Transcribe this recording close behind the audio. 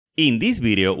In this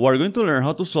video, we're going to learn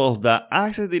how to solve the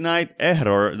access denied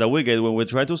error that we get when we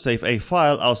try to save a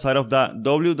file outside of the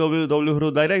www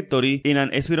root directory in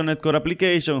an ASP.NET Core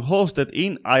application hosted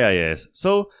in IIS.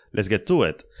 So let's get to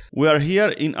it. We are here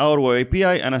in our web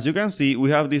API, and as you can see,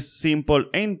 we have this simple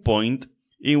endpoint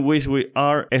in which we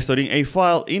are storing a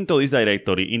file into this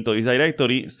directory,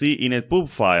 C init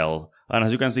file. And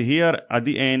as you can see here, at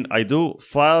the end, I do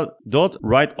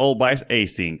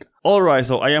file.writeAllBytesAsync. Alright,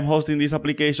 so I am hosting this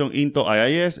application into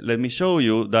IIS. Let me show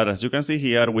you that, as you can see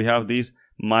here, we have this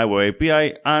my web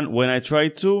API, and when I try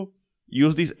to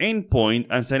use this endpoint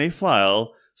and send a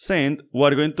file,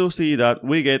 we're going to see that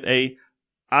we get a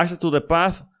access to the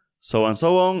path, so and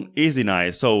so on, is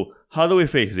denied. So how do we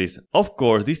fix this? Of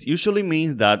course, this usually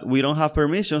means that we don't have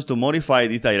permissions to modify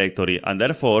this directory, and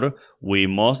therefore we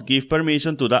must give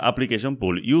permission to the application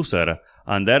pool user.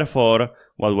 And therefore,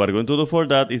 what we're going to do for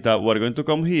that is that we're going to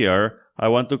come here. I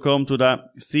want to come to the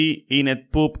C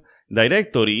init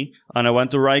directory, and I want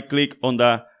to right click on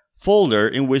the folder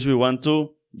in which we want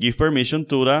to give permission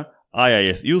to the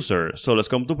IIS user. So let's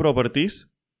come to properties,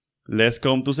 let's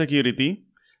come to security,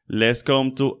 let's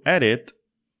come to edit,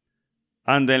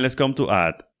 and then let's come to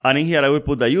add. And in here I will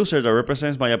put the user that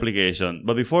represents my application.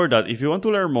 But before that, if you want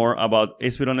to learn more about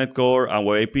ASP.NET Core and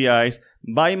web APIs,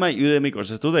 buy my Udemy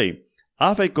courses today. I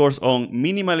have a course on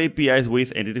minimal APIs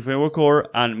with Entity Framework Core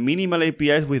and minimal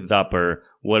APIs with Dapper,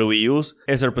 where we use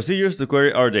SR procedures to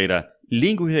query our data.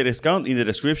 Link with a discount in the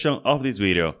description of this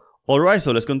video. Alright,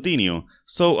 so let's continue.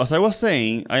 So as I was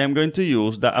saying, I am going to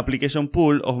use the application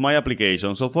pool of my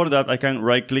application. So for that, I can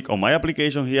right click on my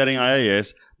application here in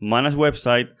IIS, manage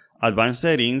website, advanced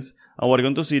settings, and we're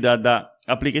going to see that the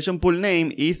application pool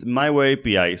name is my web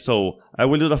API. So I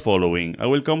will do the following. I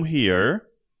will come here,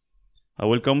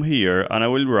 and I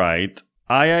will write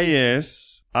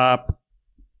IIS app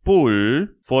pool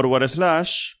 /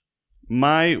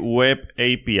 my web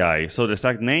API. So the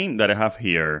exact name that I have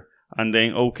here. And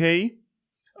then OK.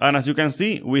 And as you can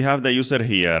see, we have the user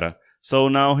here. So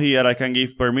now here I can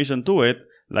give permission to it,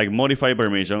 like modify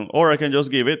permission, or I can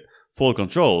just give it full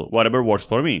control, whatever works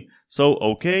for me. So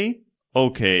OK,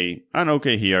 OK, and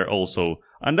OK here also.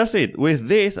 And that's it. With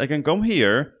this, I can come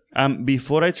here, and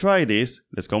before I try this,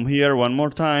 let's come here one more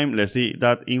time. Let's see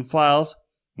that in files,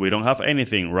 we don't have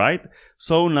anything, right?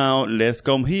 So now let's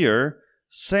come here,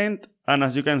 send, and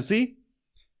as you can see,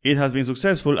 it has been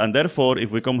successful, and therefore, if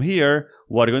we come here,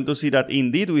 we're going to see that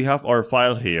indeed we have our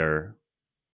file here.